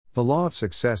The Law of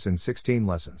Success in 16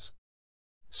 Lessons.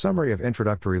 Summary of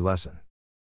Introductory Lesson.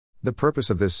 The purpose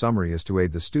of this summary is to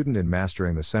aid the student in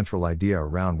mastering the central idea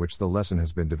around which the lesson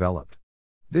has been developed.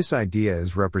 This idea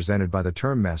is represented by the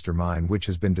term mastermind, which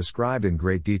has been described in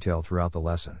great detail throughout the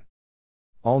lesson.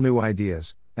 All new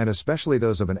ideas, and especially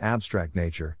those of an abstract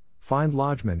nature, find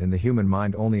lodgment in the human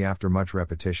mind only after much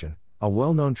repetition, a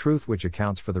well-known truth which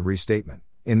accounts for the restatement,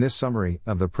 in this summary,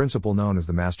 of the principle known as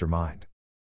the mastermind.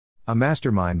 A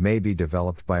mastermind may be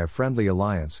developed by a friendly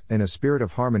alliance, in a spirit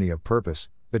of harmony of purpose,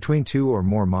 between two or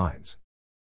more minds.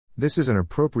 This is an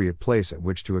appropriate place at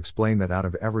which to explain that out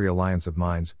of every alliance of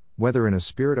minds, whether in a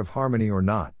spirit of harmony or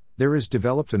not, there is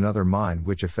developed another mind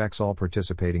which affects all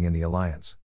participating in the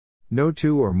alliance. No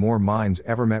two or more minds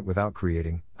ever met without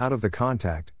creating, out of the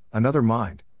contact, another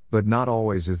mind, but not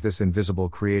always is this invisible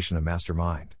creation a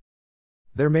mastermind.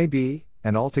 There may be,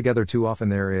 and altogether too often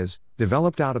there is,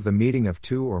 developed out of the meeting of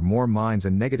two or more minds a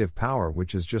negative power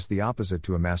which is just the opposite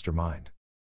to a mastermind.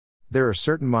 There are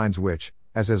certain minds which,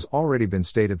 as has already been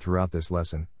stated throughout this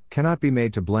lesson, cannot be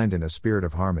made to blend in a spirit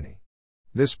of harmony.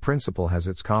 This principle has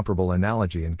its comparable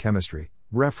analogy in chemistry,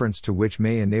 reference to which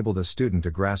may enable the student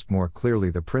to grasp more clearly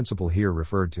the principle here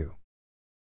referred to.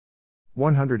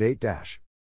 108-.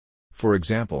 For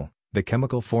example, the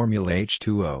chemical formula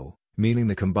H2O, meaning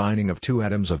the combining of two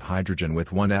atoms of hydrogen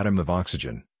with one atom of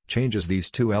oxygen, changes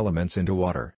these two elements into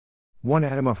water. One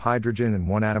atom of hydrogen and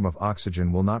one atom of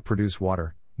oxygen will not produce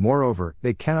water, moreover,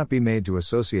 they cannot be made to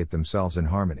associate themselves in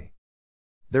harmony.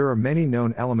 There are many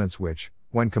known elements which,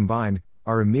 when combined,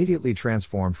 are immediately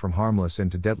transformed from harmless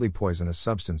into deadly poisonous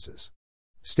substances.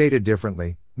 Stated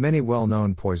differently, many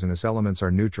well-known poisonous elements are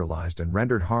neutralized and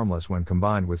rendered harmless when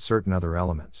combined with certain other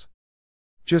elements.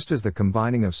 Just as the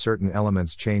combining of certain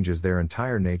elements changes their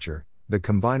entire nature, the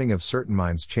combining of certain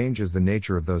minds changes the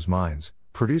nature of those minds,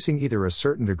 producing either a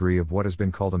certain degree of what has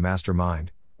been called a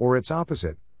mastermind, or its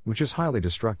opposite, which is highly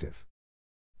destructive.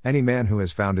 Any man who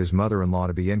has found his mother-in-law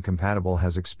to be incompatible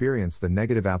has experienced the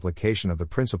negative application of the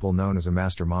principle known as a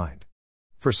mastermind.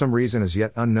 For some reason as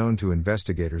yet unknown to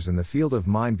investigators in the field of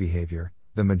mind behavior,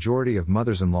 the majority of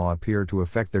mothers-in-law appear to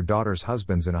affect their daughters'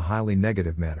 husbands in a highly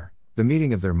negative manner, the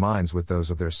meeting of their minds with those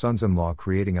of their sons-in-law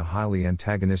creating a highly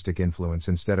antagonistic influence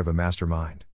instead of a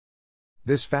mastermind.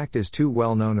 This fact is too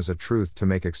well known as a truth to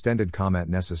make extended comment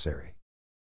necessary.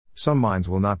 Some minds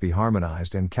will not be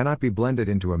harmonized and cannot be blended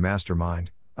into a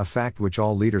mastermind, a fact which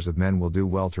all leaders of men will do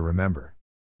well to remember.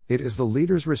 It is the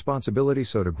leader's responsibility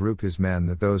so to group his men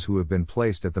that those who have been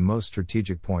placed at the most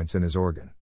strategic points in his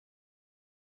organ.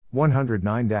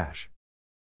 109-.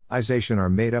 Ization are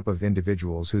made up of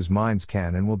individuals whose minds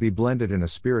can and will be blended in a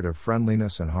spirit of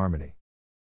friendliness and harmony.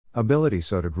 Ability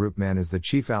so to group men is the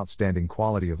chief outstanding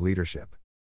quality of leadership.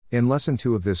 In Lesson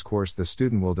 2 of this course the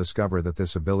student will discover that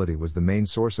this ability was the main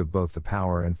source of both the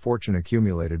power and fortune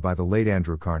accumulated by the late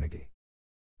Andrew Carnegie.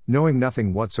 Knowing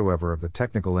nothing whatsoever of the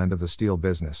technical end of the steel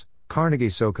business, Carnegie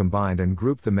so combined and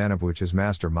grouped the men of which his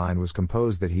mastermind was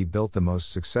composed that he built the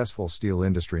most successful steel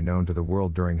industry known to the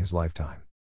world during his lifetime.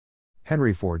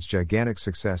 Henry Ford's gigantic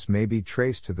success may be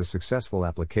traced to the successful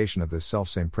application of this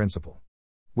selfsame principle.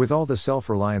 With all the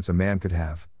self-reliance a man could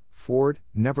have, Ford,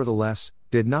 nevertheless,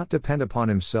 did not depend upon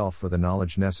himself for the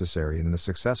knowledge necessary in the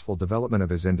successful development of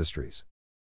his industries.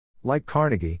 Like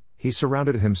Carnegie, he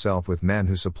surrounded himself with men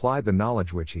who supplied the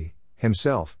knowledge which he,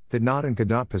 himself, did not and could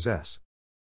not possess.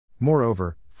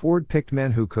 Moreover, Ford picked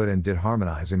men who could and did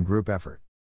harmonize in group effort.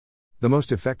 The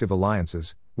most effective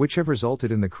alliances, which have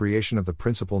resulted in the creation of the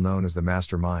principle known as the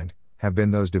mastermind, have been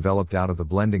those developed out of the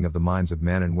blending of the minds of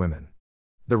men and women.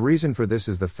 The reason for this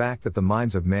is the fact that the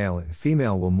minds of male and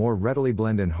female will more readily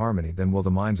blend in harmony than will the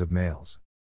minds of males.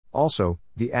 Also,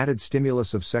 the added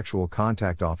stimulus of sexual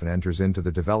contact often enters into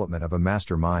the development of a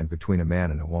mastermind between a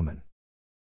man and a woman.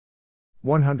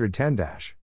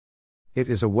 110-. It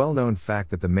is a well-known fact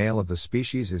that the male of the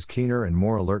species is keener and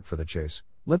more alert for the chase,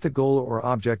 let the goal or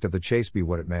object of the chase be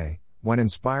what it may, when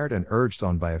inspired and urged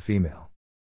on by a female.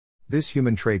 This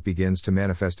human trait begins to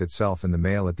manifest itself in the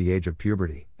male at the age of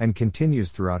puberty, and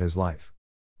continues throughout his life.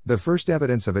 The first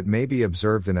evidence of it may be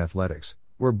observed in athletics,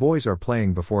 where boys are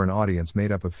playing before an audience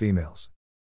made up of females.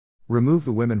 Remove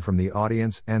the women from the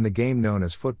audience and the game known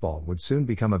as football would soon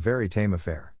become a very tame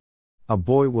affair. A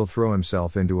boy will throw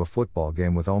himself into a football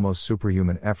game with almost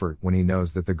superhuman effort when he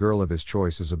knows that the girl of his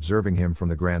choice is observing him from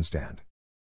the grandstand.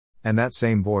 And that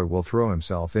same boy will throw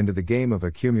himself into the game of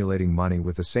accumulating money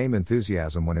with the same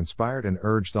enthusiasm when inspired and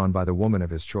urged on by the woman of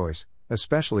his choice,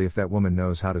 especially if that woman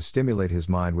knows how to stimulate his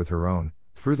mind with her own,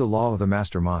 through the law of the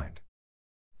mastermind.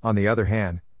 On the other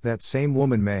hand, that same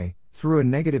woman may, through a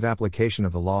negative application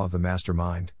of the law of the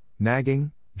mastermind,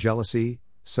 nagging, jealousy,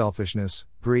 selfishness,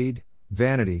 greed,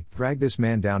 vanity, drag this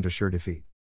man down to sure defeat.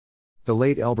 The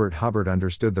late Elbert Hubbard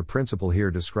understood the principle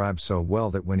here described so well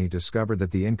that when he discovered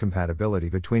that the incompatibility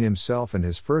between himself and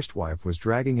his first wife was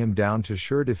dragging him down to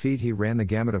sure defeat, he ran the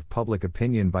gamut of public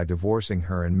opinion by divorcing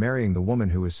her and marrying the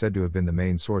woman who is said to have been the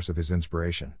main source of his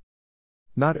inspiration.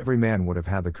 Not every man would have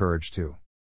had the courage to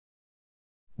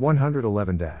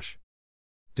 111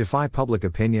 defy public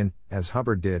opinion, as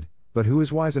Hubbard did, but who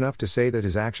is wise enough to say that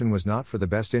his action was not for the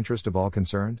best interest of all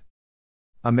concerned?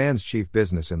 A man's chief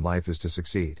business in life is to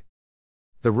succeed.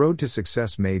 The road to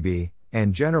success may be,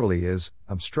 and generally is,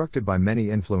 obstructed by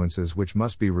many influences which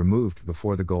must be removed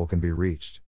before the goal can be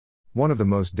reached. One of the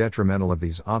most detrimental of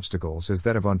these obstacles is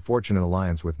that of unfortunate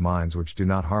alliance with minds which do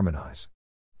not harmonize.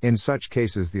 In such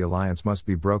cases the alliance must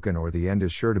be broken or the end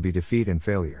is sure to be defeat and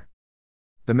failure.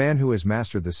 The man who has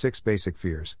mastered the 6 basic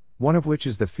fears, one of which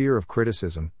is the fear of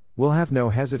criticism, will have no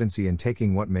hesitancy in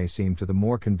taking what may seem to the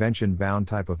more convention-bound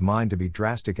type of mind to be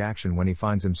drastic action when he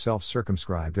finds himself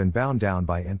circumscribed and bound down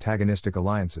by antagonistic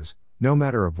alliances, no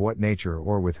matter of what nature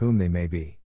or with whom they may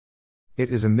be. It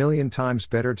is 1,000,000 times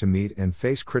better to meet and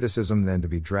face criticism than to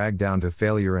be dragged down to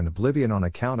failure and oblivion on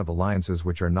account of alliances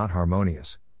which are not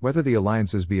harmonious, whether the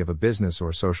alliances be of a business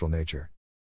or social nature.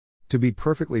 To be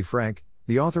perfectly frank,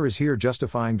 the author is here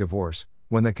justifying divorce,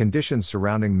 when the conditions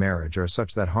surrounding marriage are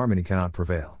such that harmony cannot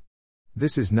prevail.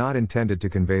 This is not intended to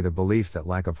convey the belief that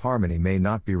lack of harmony may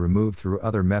not be removed through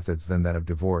other methods than that of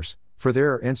divorce, for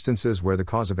there are instances where the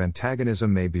cause of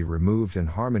antagonism may be removed and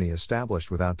harmony established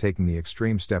without taking the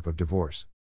extreme step of divorce.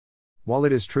 While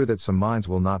it is true that some minds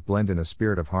will not blend in a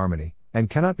spirit of harmony, and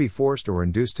cannot be forced or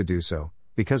induced to do so,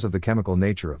 because of the chemical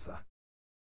nature of the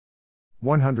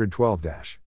 112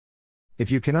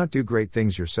 If you cannot do great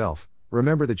things yourself,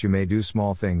 remember that you may do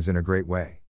small things in a great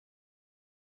way.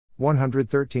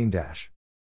 113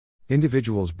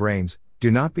 Individuals' brains,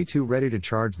 do not be too ready to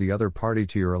charge the other party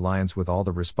to your alliance with all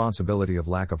the responsibility of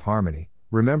lack of harmony.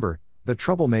 Remember, the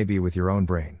trouble may be with your own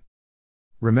brain.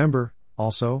 Remember,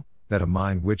 also, that a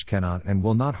mind which cannot and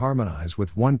will not harmonize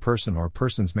with one person or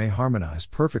persons may harmonize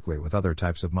perfectly with other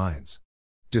types of minds.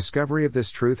 Discovery of this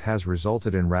truth has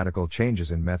resulted in radical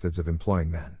changes in methods of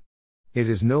employing men. It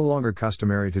is no longer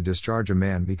customary to discharge a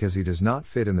man because he does not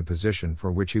fit in the position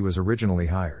for which he was originally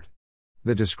hired.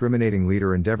 The discriminating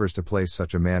leader endeavors to place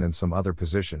such a man in some other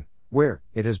position, where,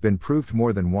 it has been proved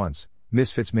more than once,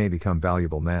 misfits may become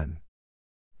valuable men.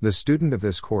 The student of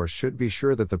this course should be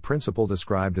sure that the principle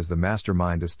described as the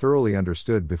mastermind is thoroughly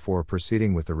understood before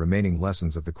proceeding with the remaining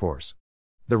lessons of the course.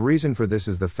 The reason for this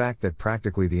is the fact that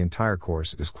practically the entire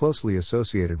course is closely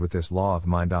associated with this law of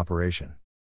mind operation.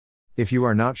 If you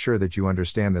are not sure that you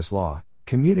understand this law,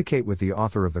 communicate with the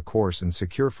author of the course and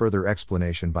secure further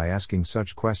explanation by asking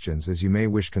such questions as you may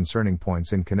wish concerning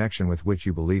points in connection with which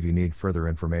you believe you need further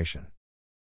information.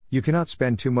 You cannot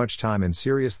spend too much time in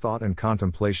serious thought and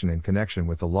contemplation in connection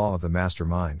with the law of the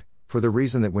mastermind, for the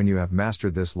reason that when you have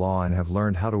mastered this law and have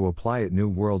learned how to apply it, new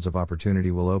worlds of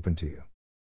opportunity will open to you.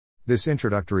 This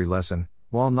introductory lesson,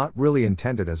 while not really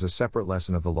intended as a separate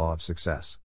lesson of the law of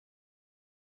success,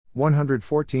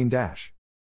 114-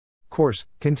 course,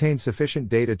 contains sufficient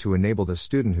data to enable the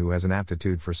student who has an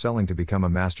aptitude for selling to become a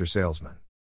master salesman.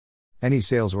 Any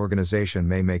sales organization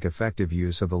may make effective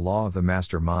use of the law of the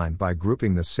mastermind by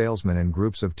grouping the salesmen in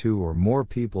groups of 2 or more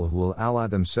people who will ally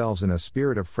themselves in a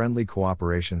spirit of friendly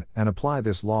cooperation and apply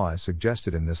this law as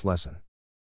suggested in this lesson.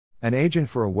 An agent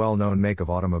for a well-known make of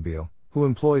automobile, who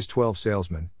employs 12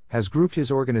 salesmen, has grouped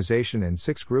his organization in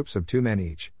 6 groups of 2 men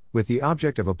each, with the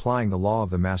object of applying the law of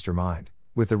the mastermind,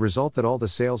 with the result that all the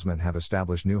salesmen have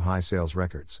established new high sales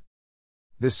records.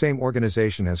 This same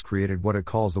organization has created what it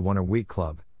calls the 1 a week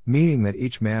club, meaning that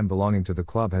each man belonging to the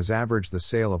club has averaged the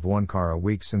sale of 1 car a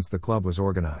week since the club was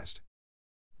organized.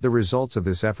 The results of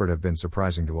this effort have been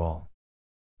surprising to all.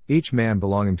 Each man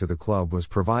belonging to the club was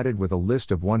provided with a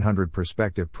list of 100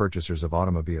 prospective purchasers of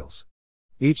automobiles.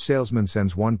 Each salesman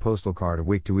sends 1 postal card a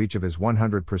week to each of his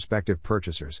 100 prospective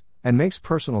purchasers, and makes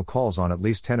personal calls on at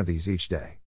least 10 of these each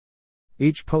day.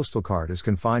 Each postal card is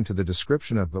confined to the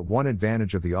description of but one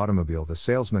advantage of the automobile the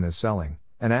salesman is selling,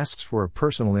 and asks for a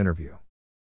personal interview.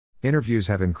 Interviews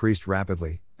have increased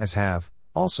rapidly, as have,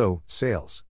 also,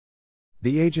 sales.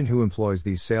 The agent who employs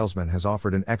these salesmen has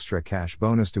offered an extra cash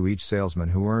bonus to each salesman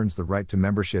who earns the right to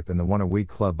membership in the 1 a week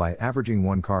club by averaging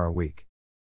 1 car a week.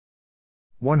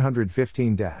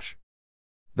 115-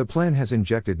 The plan has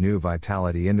injected new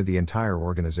vitality into the entire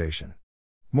organization.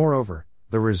 Moreover,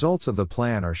 the results of the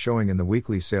plan are showing in the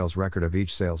weekly sales record of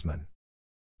each salesman.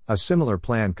 A similar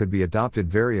plan could be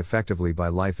adopted very effectively by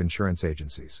life insurance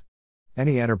agencies.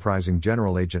 Any enterprising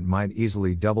general agent might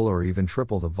easily double or even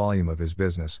triple the volume of his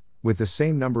business, with the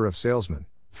same number of salesmen,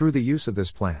 through the use of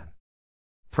this plan.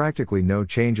 Practically no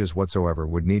changes whatsoever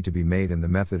would need to be made in the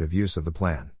method of use of the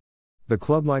plan. The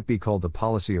club might be called the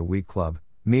Policy a Week Club,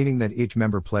 meaning that each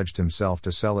member pledged himself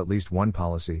to sell at least one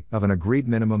policy, of an agreed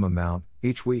minimum amount,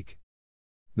 each week.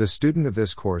 The student of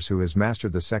this course who has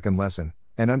mastered the second lesson,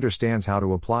 and understands how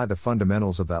to apply the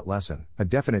fundamentals of that lesson, a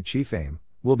definite chief aim,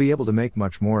 will be able to make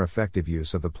much more effective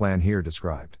use of the plan here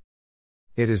described.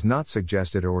 It is not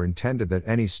suggested or intended that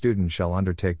any student shall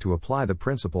undertake to apply the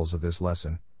principles of this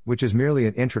lesson, which is merely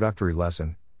an introductory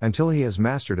lesson, until he has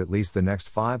mastered at least the next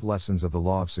 5 lessons of the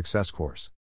Law of Success course.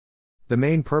 The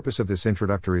main purpose of this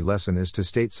introductory lesson is to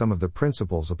state some of the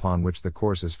principles upon which the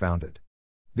course is founded.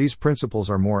 These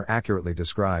principles are more accurately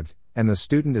described, and the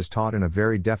student is taught in a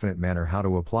very definite manner how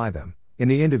to apply them, in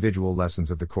the individual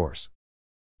lessons of the course.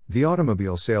 The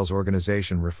automobile sales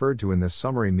organization referred to in this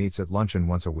summary meets at luncheon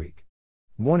once a week.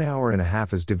 1 hour and a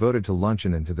half is devoted to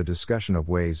luncheon and to the discussion of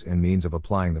ways and means of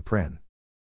applying the PRIN.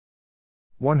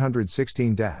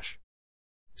 116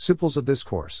 Simples of this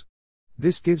course.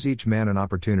 This gives each man an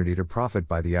opportunity to profit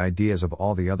by the ideas of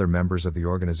all the other members of the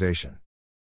organization.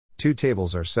 2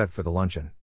 tables are set for the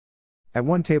luncheon. At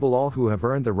one table all who have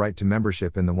earned the right to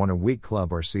membership in the 1 a Week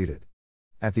Club are seated.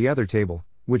 At the other table,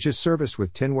 which is serviced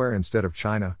with tinware instead of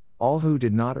china, all who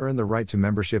did not earn the right to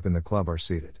membership in the club are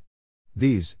seated.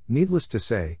 These, needless to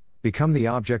say, become the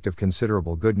object of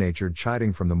considerable good-natured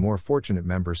chiding from the more fortunate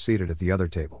members seated at the other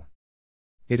table.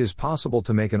 It is possible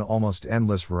to make an almost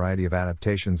endless variety of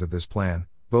adaptations of this plan,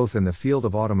 both in the field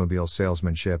of automobile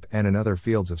salesmanship and in other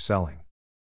fields of selling.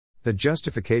 The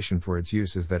justification for its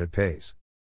use is that it pays.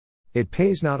 It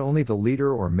pays not only the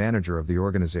leader or manager of the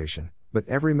organization, but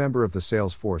every member of the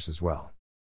sales force as well.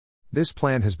 This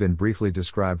plan has been briefly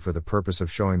described for the purpose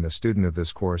of showing the student of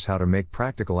this course how to make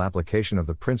practical application of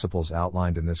the principles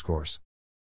outlined in this course.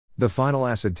 The final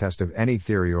acid test of any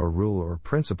theory or rule or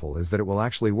principle is that it will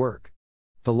actually work.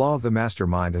 The law of the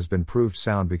mastermind has been proved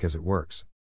sound because it works.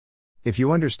 If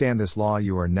you understand this law,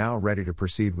 you are now ready to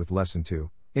proceed with Lesson 2,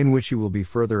 in which you will be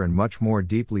further and much more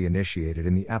deeply initiated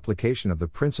in the application of the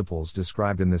principles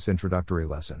described in this introductory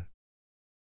lesson.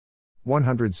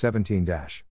 117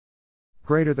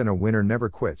 Greater than a winner never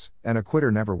quits, and a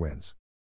quitter never wins.